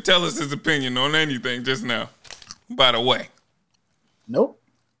didn't even tell us his opinion on anything just now. By the way, Nope.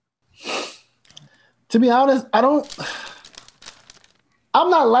 To be honest, I'm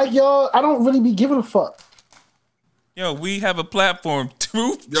not like y'all. I don't really be giving a fuck. yo, we have a platform.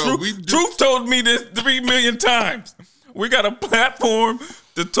 Truth Truth told me this 3 million times. We got a platform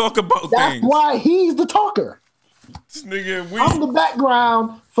to talk about That's things. why he's the talker. This nigga, I'm the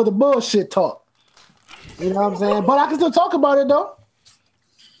background for the bullshit talk. You know what I'm saying? But I can still talk about it though.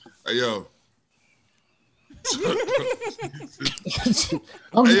 Hey, yo.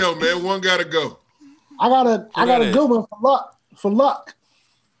 I'm Hey, just- yo, man. One gotta go. I got a that good one for luck.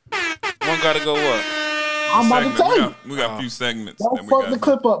 One gotta go what? I'm about to tell you. We got a few segments. Don't that we fuck got. the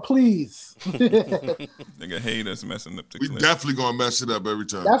clip up, please. Nigga hate us messing up the We clip. definitely gonna mess it up every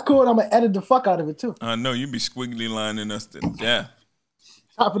time. That's cool. And I'm gonna edit the fuck out of it too. I know you be squiggly lining us to death.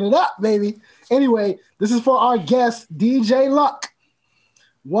 Chopping it up, baby. Anyway, this is for our guest, DJ Luck.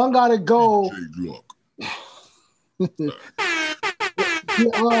 One gotta go. Jay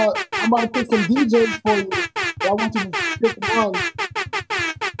Luck. I'm about to pick some DJs for you. I want you to pick one.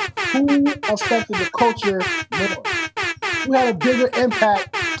 Who affected the culture more? Who had a bigger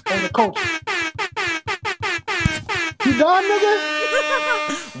impact on the culture? You done,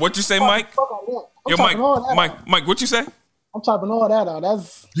 nigga? What you say, Mike? Fuck all that. I'm Yo, typing all that Mike, out. Mike, what you say? I'm typing all that out.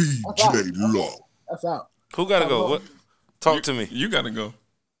 That's DJ Luck. That's out. Who gotta go? What? Talk to me. You gotta go.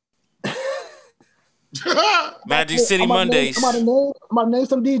 Magic City Mondays. I'm about to name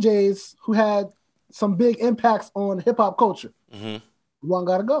some DJs who had some big impacts on hip hop culture. Mm-hmm. One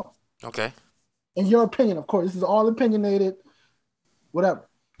gotta go. Okay. In your opinion, of course. This is all opinionated. Whatever.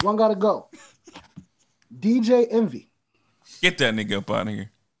 One gotta go. DJ Envy. Get that nigga up out of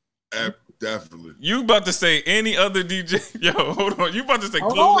here. Definitely. You about to say any other DJ? Yo, hold on. You about to say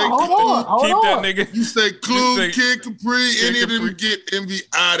Hold Clue? on, hold Keep on. that nignga. You say Clue, say Kid Capri, Kid any of them Capri. get Envy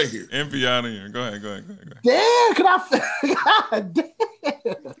out of here. Envy out of here. Go ahead. Damn, can I? God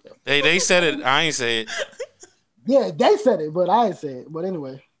damn. They said it. I ain't say it. Yeah, they said it, but I ain't say it. But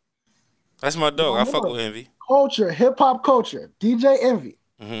anyway, That's my dog. I fuck with Envy. culture, hip hop culture. DJ Envy,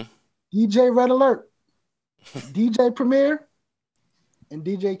 Mm-hmm. DJ Red Alert, DJ Premier, and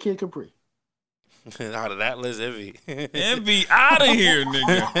DJ Kid Capri. Out of that list, Envy. Envy out of here,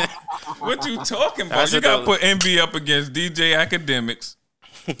 nigga. What you talking about? That's You a gotta dog. put Envy up against DJ Academics.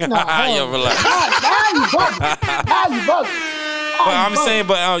 Yo, relax. Now you bugging. But I'm saying,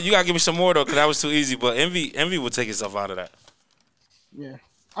 you gotta give me some more though, cause that was too easy. But Envy would take himself out of that. Yeah.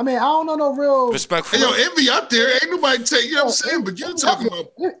 I mean, I don't know no real Respectful. Hey, yo, Envy up there. Ain't nobody take, you know what I'm saying? But you're talking about,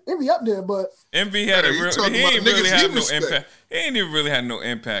 Envy up there, but Envy had Hey, a you real. talking He about ain't niggas really he had no respect. impact. He ain't even really had no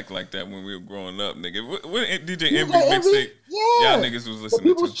impact like that when we were growing up, nigga. What DJ Envy DJ mixtape? yeah, Y'all niggas was the listening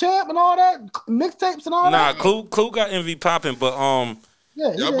People's to. Champ and all that mixtapes and all Nah, that. Clue got Envy popping, but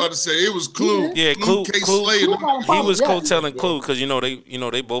Yeah, y'all about to say it was Clue. yeah, Clue K. Slay, and them he was Yeah. co-telling Clue because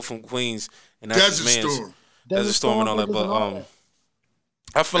they both from Queens and that's Desert his man's Storm. Desert Storm and all that. But that.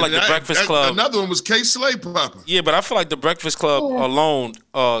 I feel like the Breakfast Club. Another one was K. Slay popping. Yeah, but I feel like the Breakfast Club alone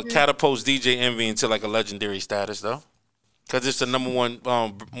catapults DJ Envy into like a legendary status though, because it's the number one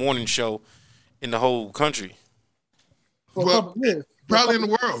morning show in the whole country For a Well, couple years. Probably in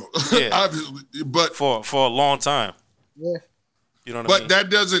the world. Yeah. Obviously. But for a long time. Yeah. You know what I mean? that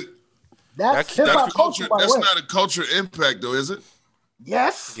doesn't, That's That- hip hop that's culture, culture. by the That's way. not a culture impact though, is it?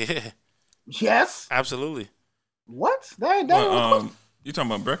 Yes. Yeah, Yes. absolutely. What? That ain't that. What, you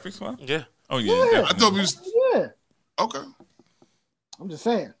talking about Breakfast Club? Yeah. Oh yeah. Yeah. definitely. I thought we was, Yeah. okay. I'm just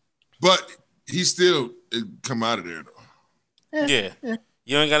saying. But he still come out of there though. Yeah.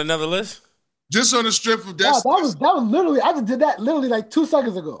 You ain't got another list? Just on the strip of Wow, that. that was literally. I just did that literally like 2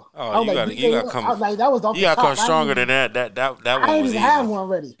 seconds ago. Oh, I was you like, gotta- DJ, you gotta come- I was like, that was off You the gotta top. come stronger than that. That I one didn't was even easy. have one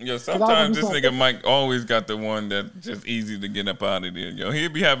ready. Yo, 'Cause I was sometimes just this like- nigga Mike always got the one that just easy to get up out of there. Yo, he'll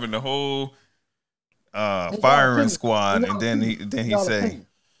be having the whole firing opinion. squad, In and then he y'all say opinion.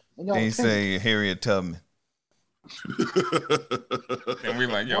 In y'all opinion. Harriet Tubman, and we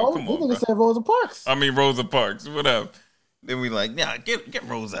like, yo, Oh, come you on, nigga bro. said Rosa Parks. I mean Rosa Parks, whatever. Then we like, nah, get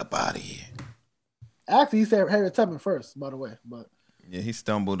Rosa up out of here. Actually, he said Harriet Tubman first, by the way. But Yeah, he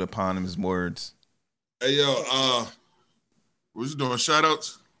stumbled upon his words. Hey yo, what you doing? Shout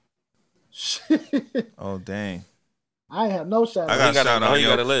outs? Oh dang, I ain't have no shout I out. got shout out. You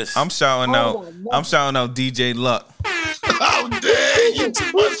got a list. I'm shouting out. I'm shouting out DJ Luck. Oh, dang. You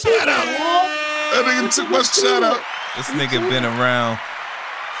took my shout out. That nigga took my shout out. This nigga been around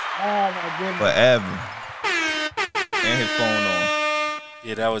Oh my goodness. forever. And his phone on.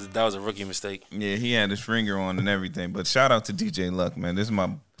 Yeah, that was a rookie mistake. Yeah, he had his finger on and everything. But shout out to DJ Luck, man. This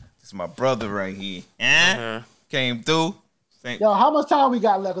is my brother right here. Came through. Yo, how much time we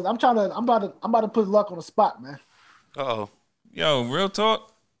got left? Cause I'm about to put Luck on the spot, man. Uh-oh. Yo, real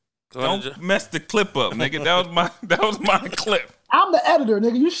talk. Go Don't ahead, mess the clip up, nigga. That was my clip. I'm the editor,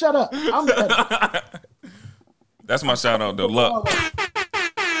 nigga. You shut up. I'm the editor. That's my shout out though. Luck. Go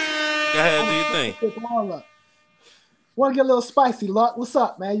ahead, do your thing. Want to get a little spicy, Luck? What's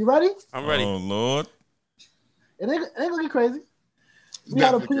up, man? You ready? I'm ready. Oh Lord. It ain't gonna get crazy. We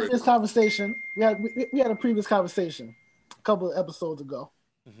had a previous conversation. We had a previous conversation a couple of episodes ago.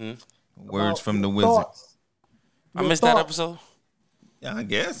 Words from the wizard. I missed that episode. Yeah, I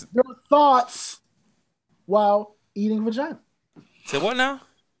guess. Your thoughts while eating vagina. Say what now?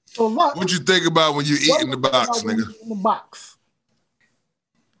 So Luck, What you think about when you eat in the box, nigga? In the box.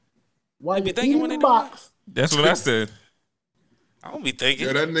 While They be you thinking eating when the they do that? box. That's what I said. I don't be thinking.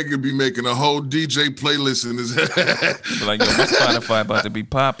 Yeah, that nigga be making a whole DJ playlist in his head. But like, yo, my Spotify about to be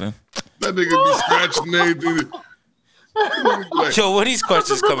popping. That nigga be scratching everything. Like, Yo, where these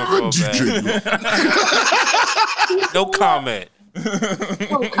questions coming from, what you man? drink? No comment.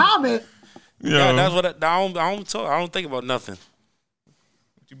 No comment. Yo, Yeah, that's what I don't talk. I don't think about nothing.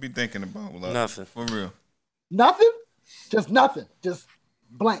 what you be thinking about? Love? Nothing. For real. Nothing. Just nothing. Just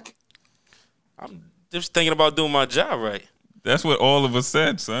blank. I'm just thinking about doing my job right. That's what all of us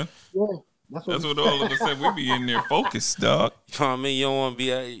said, son. Yeah. That's what all of us said. We be in there focused, dog. You know what I mean? You don't want to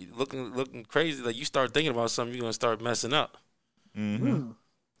be looking crazy. Like you start thinking about something, you're gonna start messing up.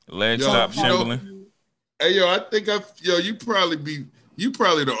 Leg Yo, stop you know- shambling. Hey, yo, I think you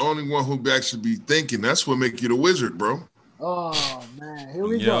probably the only one who actually be thinking. That's what make you the wizard, bro. Oh man, here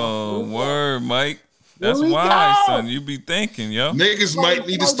we go. Yo, Here we go. word, Mike. That's Here we why, go. son. You be thinking, yo. Niggas might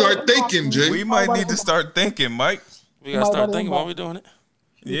need to start thinking, Jay. We might need to start thinking, Mike. We gotta start thinking while we doing it.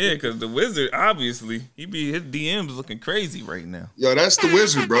 Yeah, because the wizard, obviously, his DMs looking crazy right now. Yo, that's the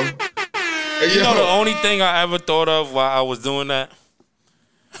wizard, bro. Hey, You know, the yo, only thing I ever thought of while I was doing that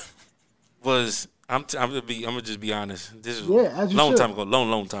was I'm gonna just be honest. This is as you long should. time ago.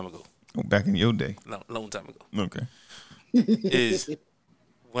 Long time ago. Oh, back in your day. Long time ago. Okay. Is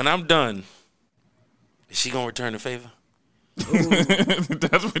when I'm done, is she gonna return the favor?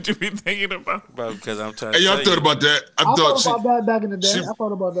 That's what you be thinking about? Bro, because I'm trying hey, to yo, tell I thought you. about that. I I thought thought about that back in the day. she- I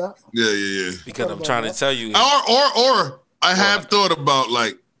thought about that. yeah. Because I'm trying to tell you. Or I have thought about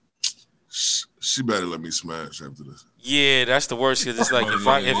like, she better let me smash after this. Yeah, that's the worst. Because it's like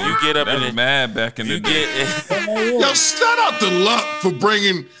if you get up That and was mad back in the you day. get Yo, shout out to Luck for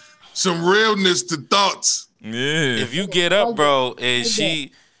bringing some realness to thoughts. Yeah. if you get up, bro, and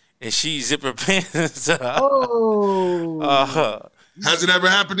she zip her pants up, Oh. Has it ever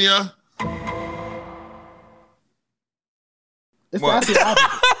happened to y'all? It's What? actually opposite.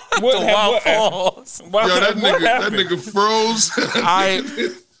 What, the wild what, falls. what, Yo, that what nigga happened? froze. I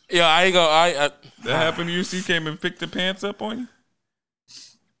ain't gonna. That happened to you? She came and picked the pants up on you?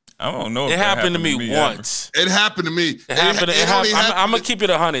 I don't know. If It that happened to me ever. once. It happened to me. It happened. only I'm gonna keep it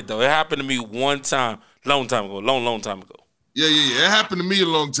 100 though. It happened to me one time, long time ago. Long time ago. Yeah. It happened to me a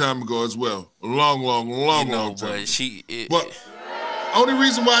long time ago as well. A long You know, time. but But only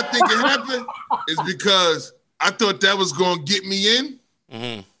reason why I think it happened is because I thought that was gonna get me in.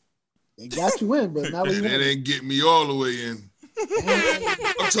 It got you in, but now we And it ain't get me all the way in.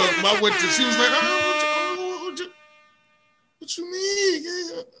 I'm talking. I went to. She was like, what you mean?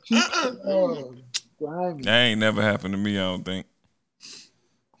 grimy. That ain't never happened to me, I don't think.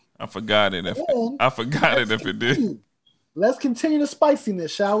 I forgot it if it did. Let's continue the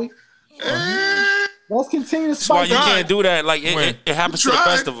spiciness, shall we? Let's continue the that's why you spiciness. can't do that. Like When? it happens to the Try.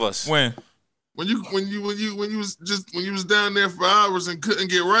 best of us. When? When you was down there for hours and couldn't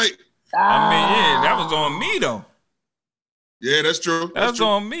get right. I mean, yeah, that was on me though. Yeah, that's true. That That's was true.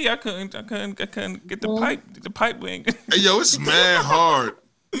 on me. I couldn't get the pipe. The pipe ain't. Hey, yo, it's mad hard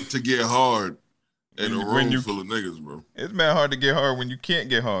to get hard in a When room you- full of niggas, bro. It's man hard to get hard when you can't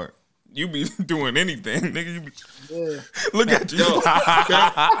get hard. You be doing anything, nigga. You be, Yeah. look at you. Yo,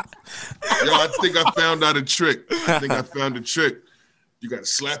 I think I found out a trick. You gotta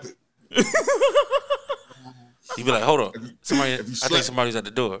slap it. You be like, hold on, somebody. if you I slap- think somebody's at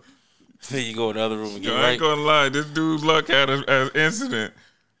the door. Then you go in the other room and get Yo, I right. ain't gonna lie. This dude's luck had an incident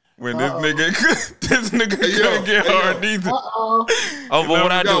When this nigga couldn't get hard neither. Oh, but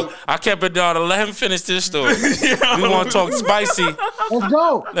what I do? I kept it down to let him finish this story. We want to talk spicy. Let's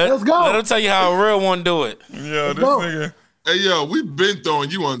go. Let's go. Let him tell you how a real one do it. Yo, this nigga. Hey, yo, we've been throwing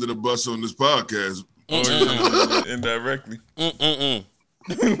you under the bus on this podcast. Indirectly.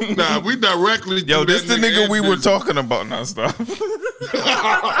 Nah, we directly. Yo, this the nigga we were talking about. Now stop.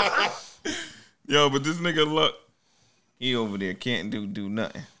 Yo, but this nigga Luck, he over there can't do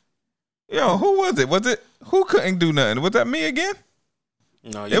nothing. Yo, who was it? Who couldn't do nothing? Was that me again?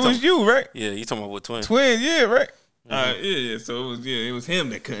 No, it was you, right? Yeah, you talking about what twin? Twin, yeah, right. Yeah. So it was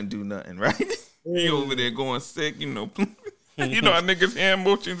him that couldn't do nothing, right? He over there going sick, you know. You know how niggas hand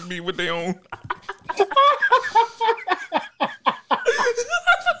motions be with their own.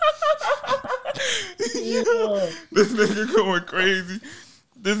 This nigga going crazy.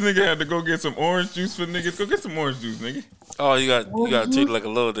 This nigga had to go get some orange juice for niggas. Go get some orange juice, nigga. Oh, you got to treat it like a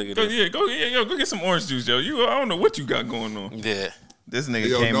little nigga. Go get some orange juice, yo. I don't know what you got going on. Yeah. This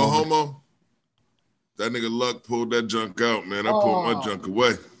nigga came no over. homo. That nigga Luck pulled that junk out, man. I pulled my junk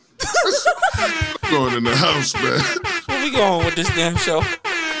away. Going in the house, man. Where we going with this damn show?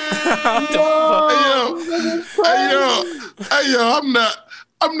 Hey yo,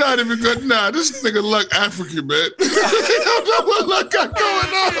 I'm not even good. Nah, this nigga Luck African, man. I don't know what Luck got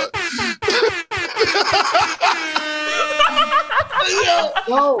going on.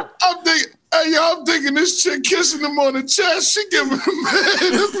 I'm thinking this chick kissing him on the chest. She giving him man.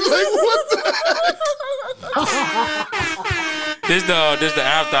 Like, what the heck? This the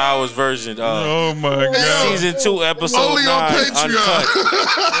after hours version. Oh my god! Season 2, episode only 9, on Patreon. uncut.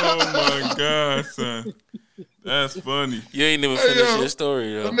 Oh my god, son. That's funny. You ain't even finished your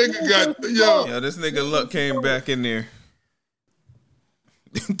story, though. The nigga got Yo, this nigga Luck came back in there.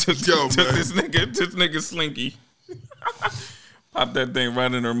 took this nigga Slinky. Pop that thing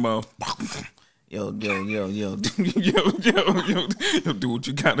right in her mouth. Yo, do what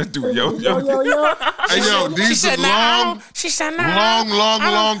you gotta do, yo. Hey, yo, these are long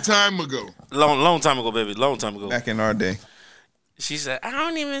time ago. Long time ago, baby. Long time ago. Back in our day. She said, I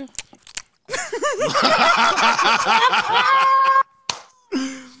don't even.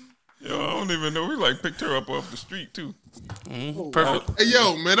 Yo, I don't even know. We like picked her up off the street too. Mm-hmm. Perfect. Hey,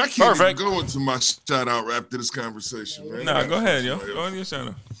 yo, man, I can't even go into my shout out after this conversation, man. Nah, go ahead, yo. Go on your shout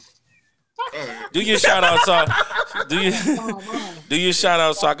out. Do your shout out so do your shout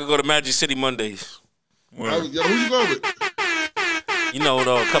out so I can go to Magic City Mondays. Yo, who you going with? You know,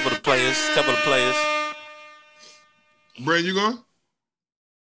 though, a couple of players. Brand, you going?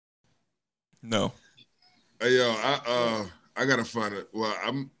 No. Hey, yo, I gotta find it. Well,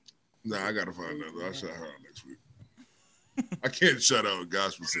 I gotta find another. I'll shout her out next week. I can't shout out a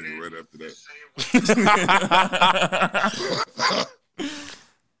gospel singer right after that.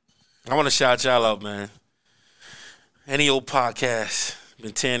 I want to shout y'all out, man. Any old podcast.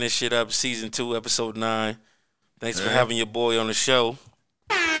 Been tearing this shit up. Season 2, episode 9. Thanks for having your boy on the show.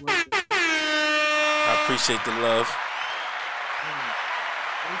 I appreciate the love.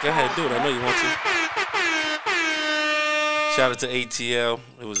 Go ahead, do it. I know you want to. Shout out to ATL.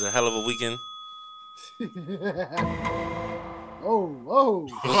 It was a hell of a weekend. Oh.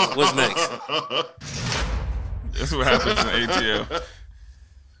 What's next? That's what happens in ATL.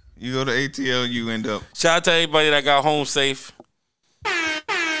 You go to ATL, you end up. Shout out to everybody that got home safe.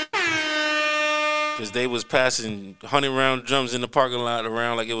 Because they was passing 100-round drums in the parking lot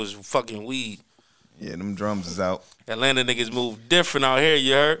around like it was fucking weed. Yeah, them drums is out. Atlanta niggas move different out here,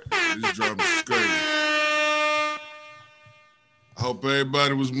 you heard? These drums is crazy. I hope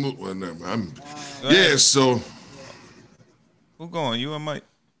everybody was moving. Yeah, so. Who going? You and Mike?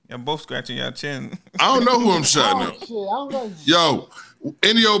 Y'all both scratching your chin. I don't know who I'm shouting out. Yo,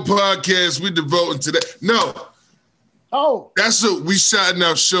 any old podcast, we devoting to that. No. Oh. That's what we shouting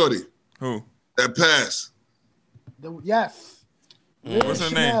out Shorty. Who? That pass. Yes. What's her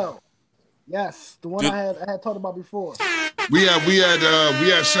name? Yes, the one I had talked about before. We had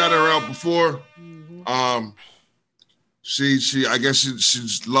shouted her out before. Mm-hmm. She I guess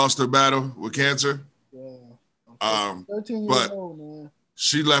she lost her battle with cancer. Yeah. 13 years old, man.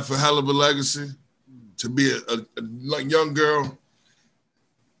 She left a hell of a legacy to be a young girl.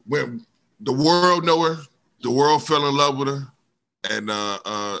 When the world know her, the world fell in love with her, and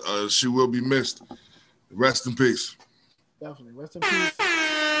she will be missed. Rest in peace. Definitely. Rest in peace.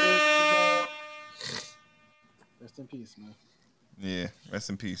 Rest in peace, man. Yeah, rest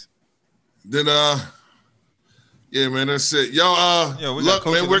in peace. Then yeah, man, that's it. Yo, look,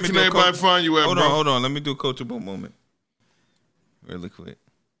 man, where can everybody find you at, bro? Hold on. Let me do a coachable moment. Really quick.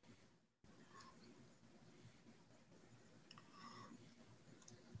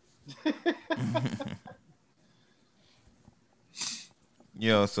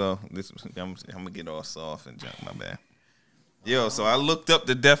 Yo, so I'm gonna get all soft and jump. My bad. Yo, so I looked up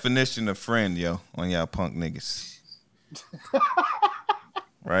the definition of friend, yo, on y'all punk niggas.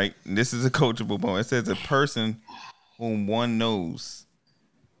 Right? And this is a coachable moment. It says a person whom one knows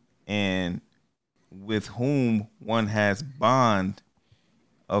and with whom one has bond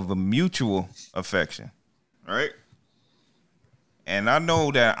of a mutual affection. Right? And I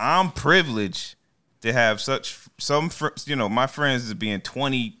know that I'm privileged to have my friends is being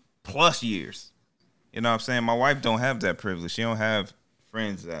 20 plus years. You know what I'm saying? My wife don't have that privilege. She don't have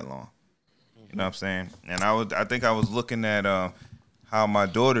friends that long. You know what I'm saying? And I think I was looking at how my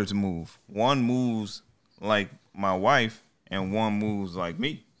daughters move. One moves like my wife and one moves like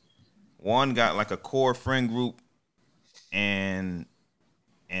me. One got like a core friend group and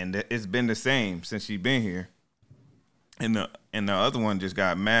it's been the same since she been here. And the other one just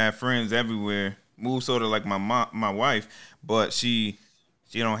got mad friends everywhere. Moves sort of like my wife, but she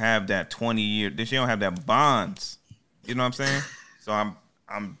don't have that 20-year. She don't have that bonds. You know what I'm saying? So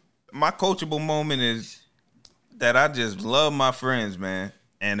I'm my coachable moment is that I just love my friends, man.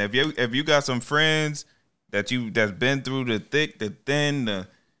 And if you got some friends that's been through the thick, the thin,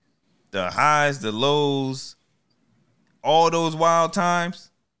 the highs, the lows, all those wild times,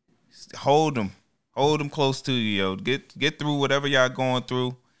 hold them close to you, yo. Get through whatever y'all going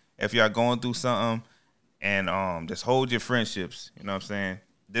through. If y'all going through something, and just hold your friendships. You know what I'm saying?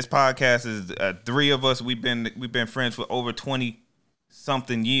 This podcast is 3 of us. We've been friends for over 20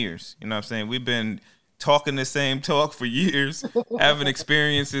 something years. You know what I'm saying? We've been talking the same talk for years, having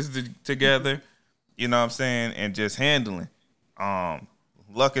experiences together. You know what I'm saying? And just handling.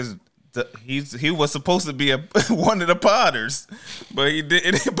 Luck is he was supposed to be one of the Potters, but he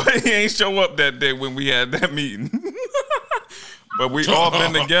didn't. But he ain't show up that day when we had that meeting. But we all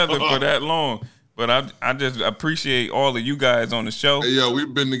been together for that long. But I just appreciate all of you guys on the show. Hey, yo,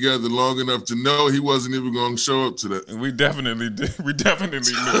 we've been together long enough to know he wasn't even going to show up to that. We definitely did. We definitely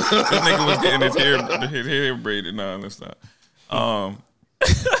knew. This nigga was getting his hair braided. No, let's not.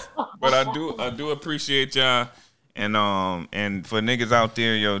 But I do appreciate y'all. And for niggas out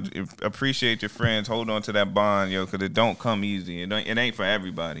there, yo, appreciate your friends. Hold on to that bond, yo, because it don't come easy. It ain't for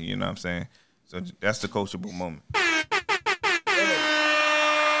everybody. You know what I'm saying? So that's the coachable moment.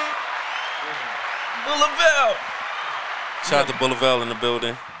 Bullavelle. Shout out to Bullavelle in the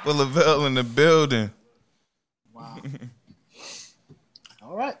building. Bullavelle in the building. Wow.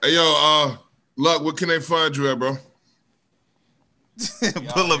 All right. Hey, yo, Luck, where can they find you at, bro?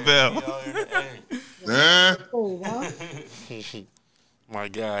 Bullavelle. My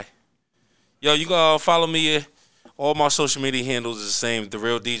guy. Yo, you gotta follow me. All my social media handles is the same. The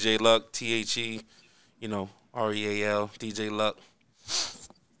Real DJ Luck, THE, REAL, DJ Luck.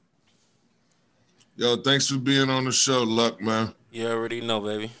 Yo, thanks for being on the show, Luck, man. You already know,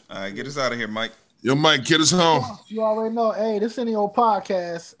 baby. All right, get us out of here, Mike. Yo, Mike, get us home. You already know. Hey, this is any old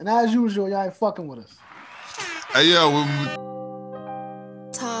podcast, and as usual, y'all ain't fucking with us. Hey, yo,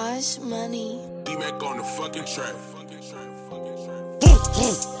 Taj Money. D-Mac on the fucking track.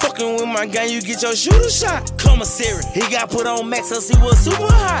 Fucking with my gang, you get your shooter shot. Commissary, he got put on max cause he was super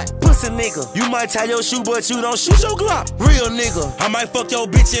hot. Pussy nigga, you might tie your shoe but you don't shoot your Glock. Real nigga, I might fuck your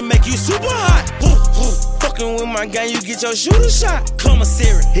bitch and make you super hot. Fucking with my gang, you get your shooter shot.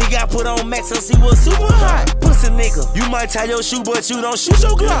 Commissary, he got put on max cause he was super hot. Pussy nigga, you might tie your shoe but you don't shoot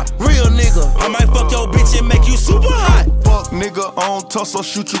your Glock. Real nigga, I might fuck your bitch and make you super hot. Fuck nigga, I don't tussle,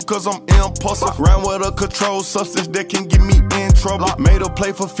 shoot you cause I'm impulsive. Ran with a controlled substance that can get me in trouble. Made a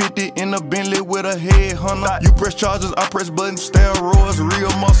play for 50 in a Bentley with a headhunter. You press charges, I press buttons, steroids,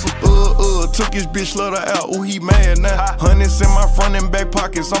 real muscle. Took his bitch, let her out, ooh, he mad now. Hundreds in my front and back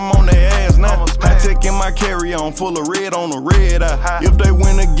pockets, I'm on their ass now. High tech in my carry-on, full of red on the red eye. If they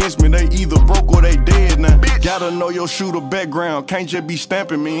win against me, they either broke or they dead now. Gotta know your shooter background, can't just be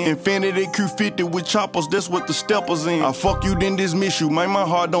stamping me. Infinity Q50 with choppers, that's what the steppers in. I fuck you, then dismiss you, man, my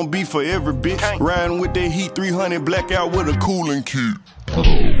heart don't beat for every bitch. Riding with that Heat 300 blackout with a cooling kit.